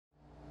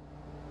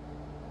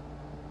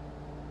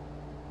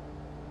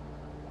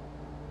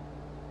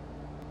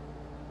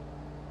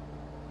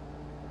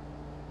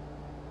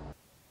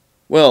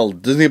Well,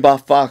 Disney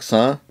bought Fox,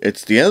 huh?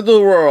 It's the end of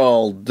the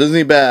world.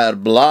 Disney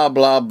bad. Blah,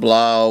 blah,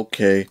 blah.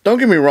 Okay. Don't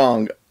get me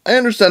wrong. I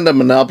understand that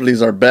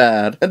monopolies are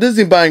bad, and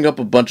Disney buying up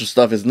a bunch of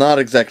stuff is not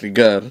exactly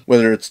good.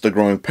 Whether it's the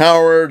growing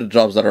power, the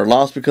jobs that are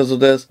lost because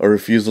of this, or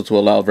refusal to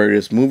allow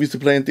various movies to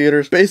play in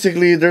theaters.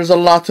 Basically, there's a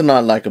lot to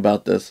not like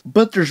about this.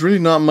 But there's really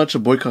not much a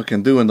boycott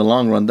can do in the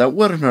long run that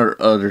wouldn't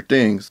hurt other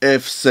things.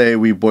 If, say,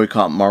 we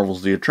boycott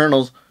Marvel's The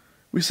Eternals,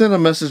 we send a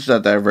message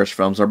that diverse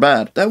films are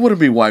bad. That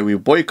wouldn't be why we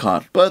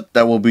boycott, but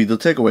that will be the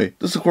takeaway.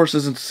 This of course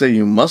isn't to say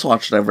you must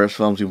watch diverse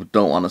films you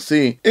don't want to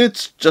see.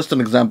 It's just an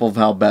example of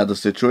how bad the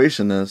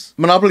situation is.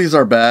 Monopolies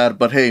are bad,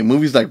 but hey,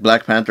 movies like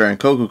Black Panther and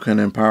Coco can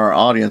empower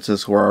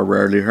audiences who are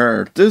rarely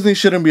heard. Disney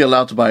shouldn't be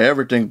allowed to buy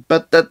everything,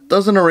 but that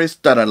doesn't erase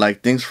that I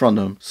like things from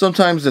them.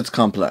 Sometimes it's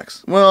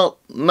complex. Well,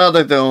 now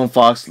that they own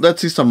Fox,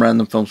 let's see some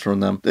random films from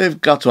them. They've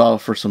got to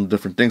offer some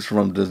different things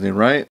from Disney,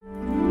 right?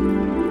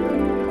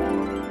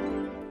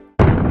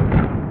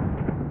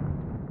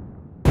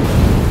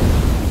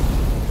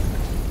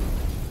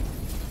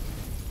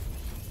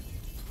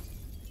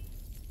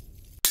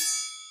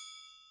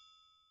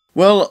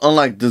 Well,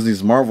 unlike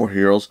Disney's Marvel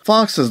heroes,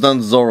 Fox has done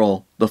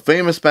Zorro, the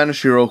famous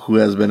Spanish hero who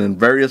has been in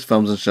various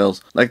films and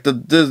shows, like the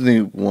Disney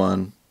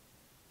one.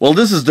 Well,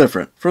 this is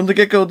different. From the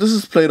get-go, this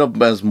is played up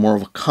as more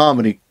of a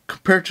comedy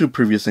compared to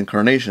previous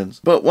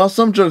incarnations. But while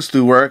some jokes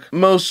do work,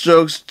 most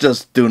jokes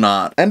just do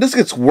not. And this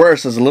gets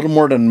worse as a little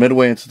more than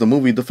midway into the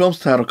movie, the film's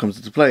title comes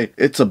into play.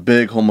 It's a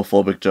big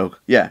homophobic joke.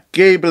 Yeah,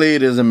 gay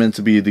blade isn't meant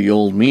to be the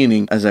old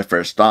meaning as I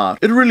first thought.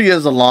 It really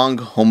is a long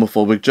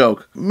homophobic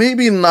joke.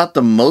 Maybe not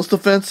the most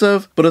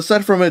offensive, but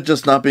aside from it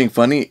just not being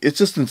funny, it's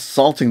just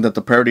insulting that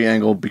the parody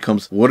angle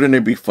becomes, wouldn't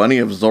it be funny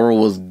if Zorro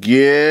was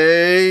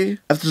gay?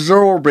 After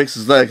Zorro breaks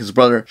his leg, his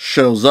brother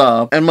shows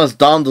up and must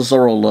don the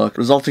Zorro look,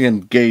 resulting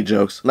in gay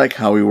jokes, like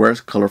how he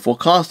wears colorful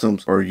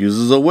costumes, or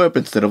uses a whip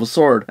instead of a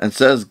sword, and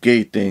says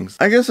gay things.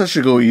 I guess I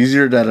should go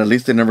easier that at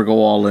least they never go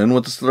all in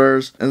with the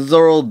slurs, and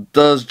Zorro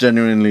does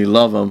genuinely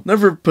love him,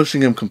 never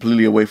pushing him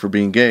completely away for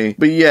being gay.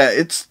 But yeah,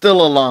 it's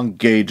still a long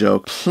gay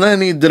joke.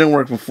 Plenty didn't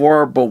work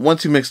before, but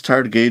once you mix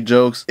tired gay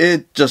jokes,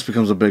 it just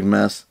becomes a big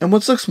mess. And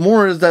what sucks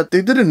more is that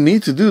they didn't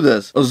need to do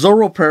this. A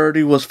Zorro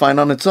parody was fine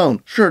on its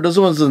own. Sure, this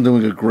wasn't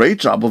doing a great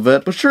job of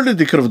it, but surely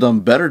they could have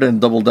done better than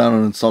double down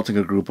on insulting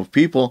a group of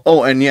people.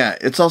 Oh, and yeah,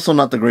 it's also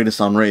not the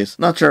greatest on race.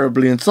 Not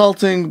terribly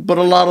insulting, but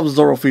a lot of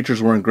Zorro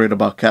features weren't great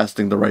about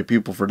casting the right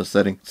people for the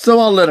setting. So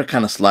I'll let it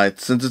kind of slide,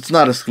 since it's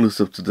not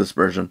exclusive to this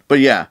version. But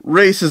yeah,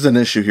 race is an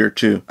issue here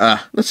too.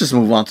 Let's just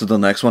move on to the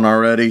next one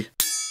already.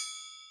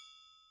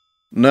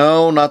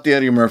 No, not the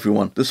Eddie Murphy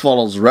one. This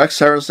follows Rex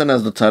Harrison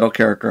as the title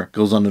character.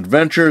 Goes on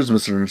adventures,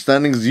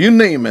 misunderstandings, you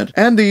name it.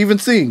 And they even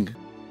sing.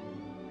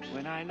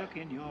 When I look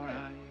in your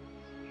eyes.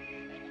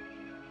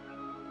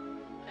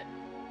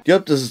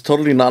 Yep, this is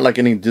totally not like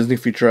any Disney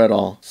feature at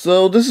all.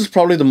 So this is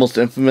probably the most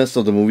infamous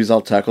of the movies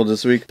I'll tackle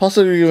this week,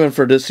 possibly even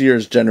for this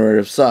year's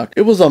generative suck.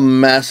 It was a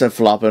massive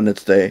flop in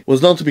its day,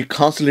 was known to be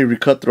constantly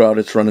recut throughout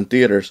its run in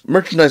theaters.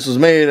 Merchandise was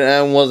made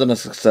and wasn't a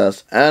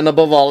success, and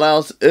above all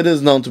else, it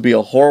is known to be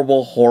a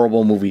horrible,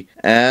 horrible movie.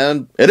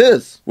 And it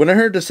is. When I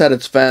heard this had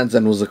its fans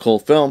and was a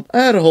cult film, I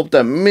had hoped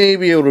that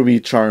maybe it would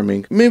be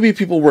charming. Maybe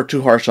people were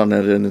too harsh on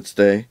it in its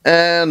day.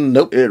 And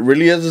nope, it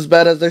really is as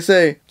bad as they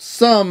say.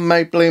 Some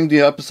might blame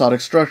the episodic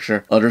structure.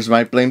 Others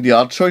might blame the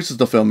odd choices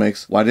the film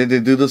makes. Why did they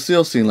do the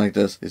seal scene like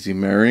this? Is he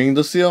marrying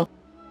the seal?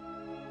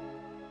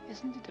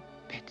 Isn't it a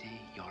pity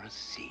you're a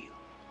seal?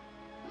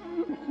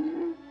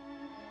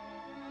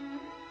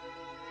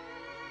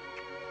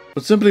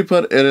 But simply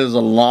put, it is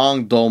a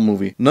long, dull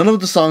movie. None of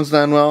the songs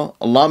land well,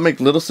 a lot make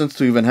little sense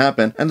to even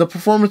happen, and the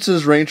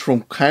performances range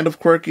from kind of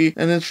quirky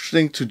and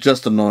interesting to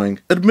just annoying.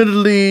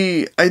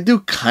 Admittedly, I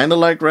do kinda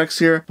like Rex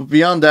here, but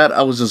beyond that,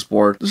 I was just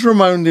bored. This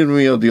reminded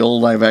me of the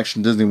old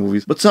live-action Disney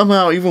movies, but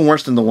somehow even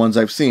worse than the ones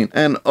I've seen.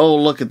 And oh,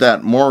 look at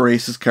that, more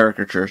racist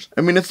caricatures.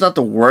 I mean, it's not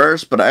the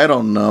worst, but I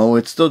don't know,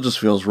 it still just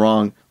feels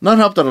wrong. Not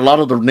helped that a lot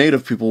of the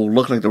native people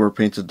look like they were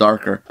painted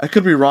darker. I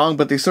could be wrong,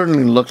 but they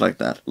certainly look like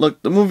that.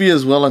 Look, the movie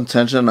is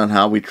well-intentioned on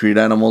how we treat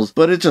animals,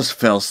 but it just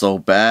felt so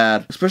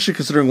bad. Especially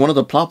considering one of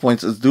the plot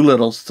points is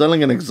Doolittle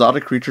selling an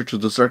exotic creature to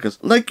the circus.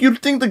 Like,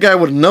 you'd think the guy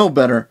would know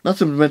better. Not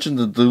to mention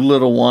the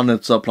Doolittle one,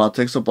 its subplot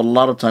takes up a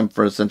lot of time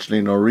for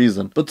essentially no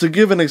reason. But to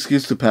give an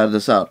excuse to pad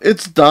this out.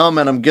 It's dumb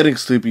and I'm getting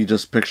sleepy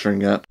just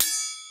picturing it.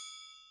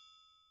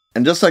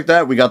 And just like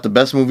that, we got the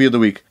best movie of the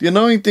week. The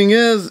annoying thing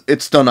is,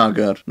 it's still not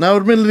good. Now,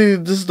 admittedly,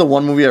 this is the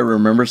one movie I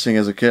remember seeing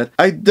as a kid.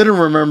 I didn't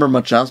remember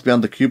much else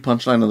beyond the cute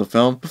punchline of the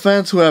film, but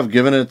fans who have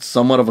given it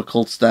somewhat of a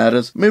cult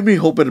status maybe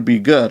hope it'd be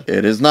good.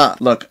 It is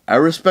not. Look, I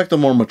respect the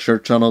more mature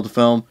tone of the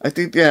film. I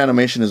think the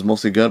animation is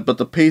mostly good, but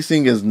the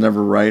pacing is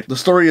never right. The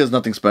story is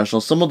nothing special.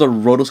 Some of the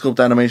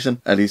rotoscoped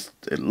animation, at least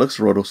it looks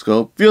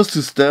rotoscope, feels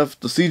too stiff,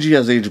 the CG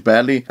has aged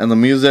badly, and the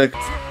music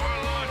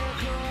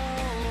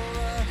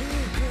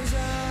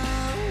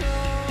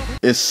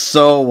is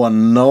so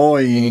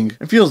annoying.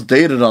 It feels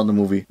dated on the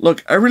movie.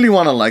 Look, I really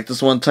want to like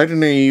this one.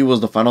 Titan AE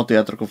was the final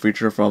theatrical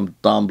feature from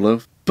Don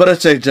Bluth. But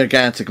it's a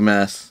gigantic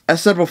mess.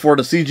 As said before,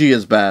 the CG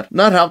is bad.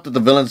 Not helped that the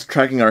villains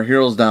tracking our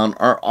heroes down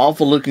are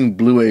awful looking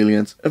blue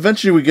aliens.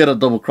 Eventually we get a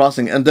double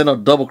crossing and then a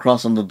double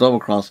cross on the double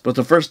cross, but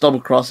the first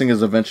double crossing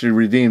is eventually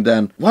redeemed.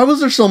 And why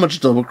was there so much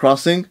double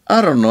crossing?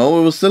 I don't know,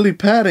 it was silly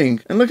padding.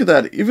 And look at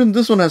that, even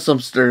this one has some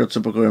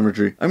stereotypical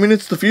imagery. I mean,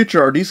 it's the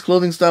future, are these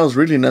clothing styles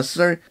really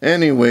necessary?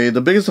 Anyway, the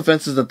biggest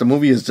offense is that the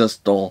movie is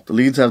just dull. The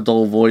leads have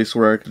dull voice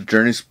work, the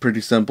journey's pretty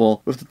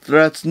simple, with the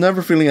threats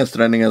never feeling as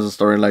threatening as a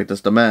story like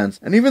this demands.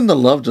 And even the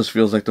love just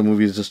feels like the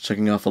movie is just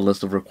checking off a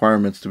list of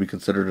requirements to be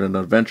considered an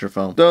adventure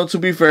film. Though, to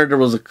be fair, there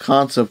was a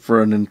concept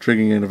for an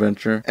intriguing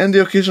adventure, and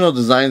the occasional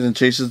designs and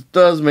chases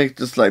does make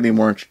this slightly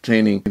more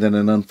entertaining than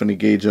an unfunny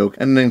gay joke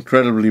and an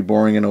incredibly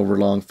boring and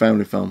overlong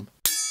family film.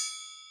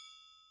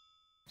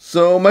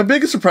 So my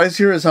biggest surprise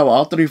here is how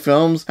all three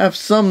films have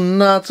some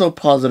not so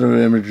positive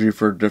imagery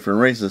for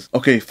different races.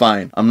 Okay,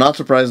 fine, I'm not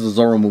surprised the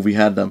Zorro movie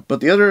had them, but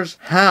the others,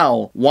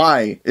 how?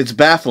 Why? It's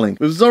baffling.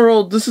 With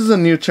Zorro, this is a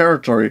new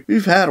territory.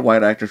 We've had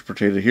white actors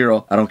portray the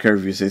hero. I don't care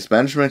if you say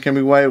Spanish man can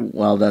be white,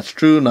 well that's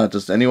true, not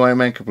just any white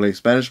man can play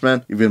Spanish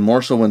man, even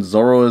more so when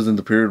Zorro is in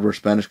the period where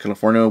Spanish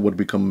California would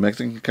become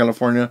Mexican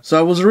California. So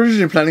I was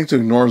originally planning to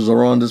ignore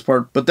Zorro on this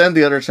part, but then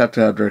the others have to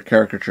have their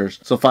caricatures.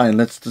 So fine,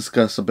 let's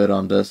discuss a bit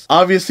on this.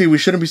 Obviously, we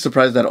shouldn't be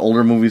surprised that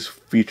older movies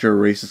feature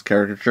racist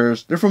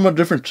caricatures. They're from a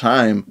different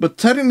time, but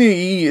Titan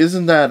AE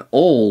isn't that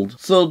old,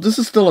 so this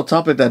is still a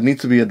topic that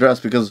needs to be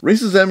addressed because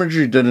racist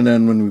imagery didn't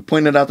end when we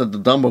pointed out that the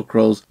Dumbo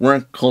Crows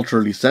weren't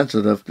culturally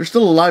sensitive. They're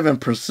still alive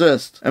and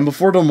persist. And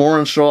before the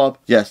Morons show up,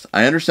 yes,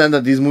 I understand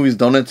that these movies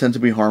don't intend to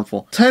be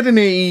harmful. Titan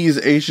AE's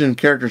Asian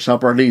characters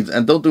help our leads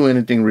and don't do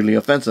anything really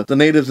offensive. The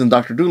natives in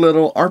Dr.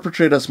 Dolittle are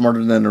portrayed as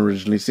smarter than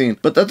originally seen,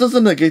 but that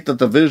doesn't negate that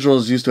the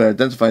visuals used to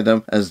identify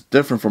them as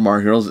different from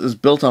our heroes is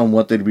built on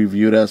what they'd be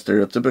viewed as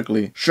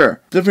stereotypically.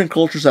 Sure, different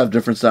cultures have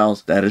different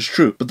styles, that is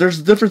true, but there's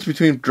a difference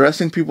between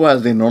dressing people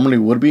as they normally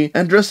would be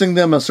and dressing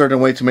them a certain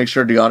way to make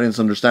sure the audience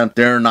understands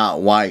they're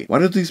not white. Why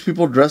do these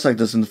people dress like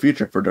this in the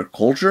future? For their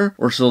culture?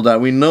 Or so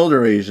that we know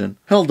they're Asian?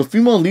 Hell, the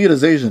female lead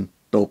is Asian,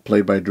 though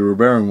played by Drew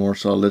Barrymore,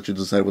 so I'll let you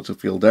decide what to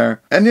feel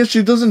there. And yet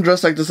she doesn't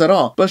dress like this at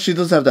all, but she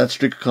does have that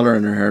streak of color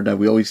in her hair that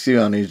we always see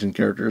on Asian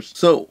characters.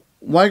 So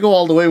why go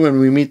all the way when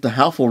we meet the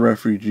Halfway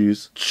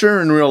refugees? Sure,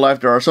 in real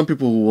life there are some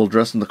people who will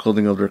dress in the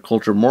clothing of their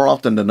culture more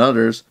often than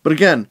others, but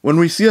again, when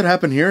we see it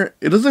happen here,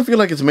 it doesn't feel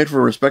like it's made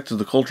for respect to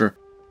the culture.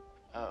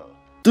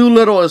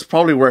 Dolittle is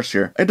probably worse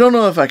here. I don't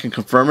know if I can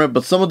confirm it,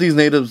 but some of these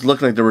natives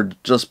look like they were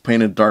just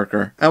painted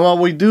darker. And while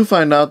we do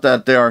find out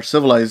that they are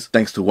civilized,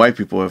 thanks to white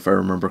people if I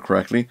remember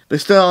correctly, they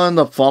still end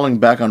up falling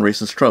back on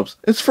racist tropes.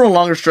 It's for a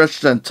longer stretch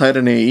than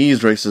Titan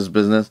AE's racist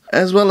business,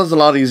 as well as a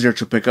lot easier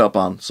to pick up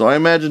on, so I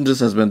imagine this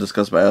has been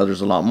discussed by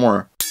others a lot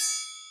more.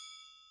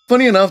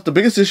 Funny enough, the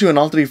biggest issue in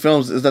all three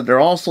films is that they're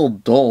all so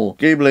dull.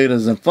 Gay Blade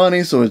isn't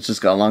funny, so it's just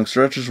got long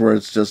stretches where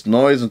it's just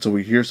noise until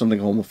we hear something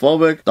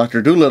homophobic.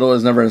 Dr. Dolittle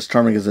is never as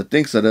charming as it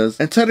thinks it is.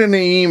 And Titan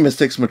AE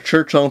mistakes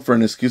mature tone for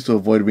an excuse to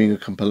avoid being a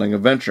compelling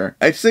adventure.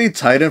 I'd say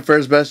Titan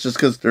fares best just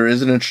because there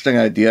is an interesting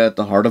idea at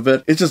the heart of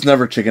it. It's just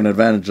never taken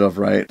advantage of,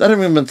 right? That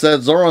having been said,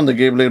 Zorro and the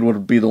Gay Blade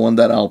would be the one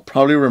that I'll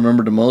probably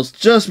remember the most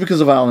just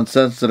because of how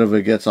insensitive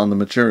it gets on the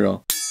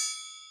material.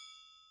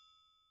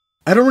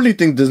 I don't really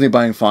think Disney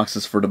buying Fox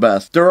is for the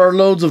best. There are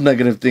loads of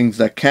negative things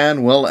that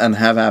can, will, and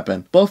have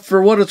happened. But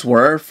for what it's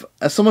worth,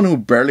 as someone who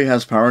barely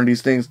has power in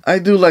these things, I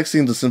do like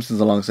seeing The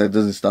Simpsons alongside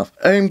Disney stuff.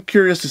 I'm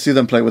curious to see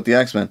them play with the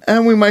X-Men,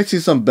 and we might see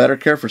some better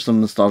care for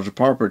some nostalgia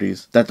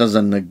properties. That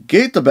doesn't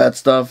negate the bad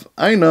stuff,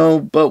 I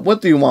know, but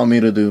what do you want me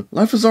to do?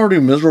 Life is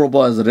already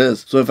miserable as it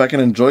is, so if I can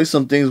enjoy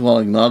some things while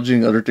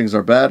acknowledging other things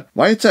are bad,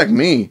 why attack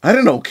me? I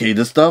didn't okay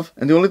this stuff,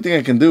 and the only thing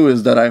I can do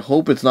is that I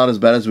hope it's not as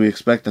bad as we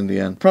expect in the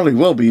end. Probably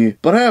will be,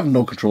 but I have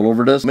no control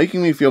over this.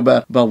 Making me feel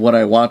bad about what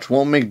I watch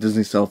won't make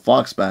Disney sell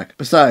Fox back.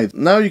 Besides,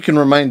 now you can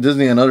remind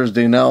Disney and others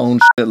they now own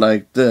shit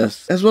like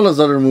this, as well as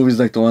other movies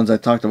like the ones I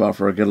talked about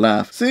for a good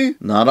laugh. See?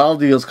 Not all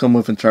deals come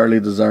with entirely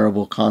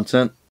desirable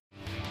content.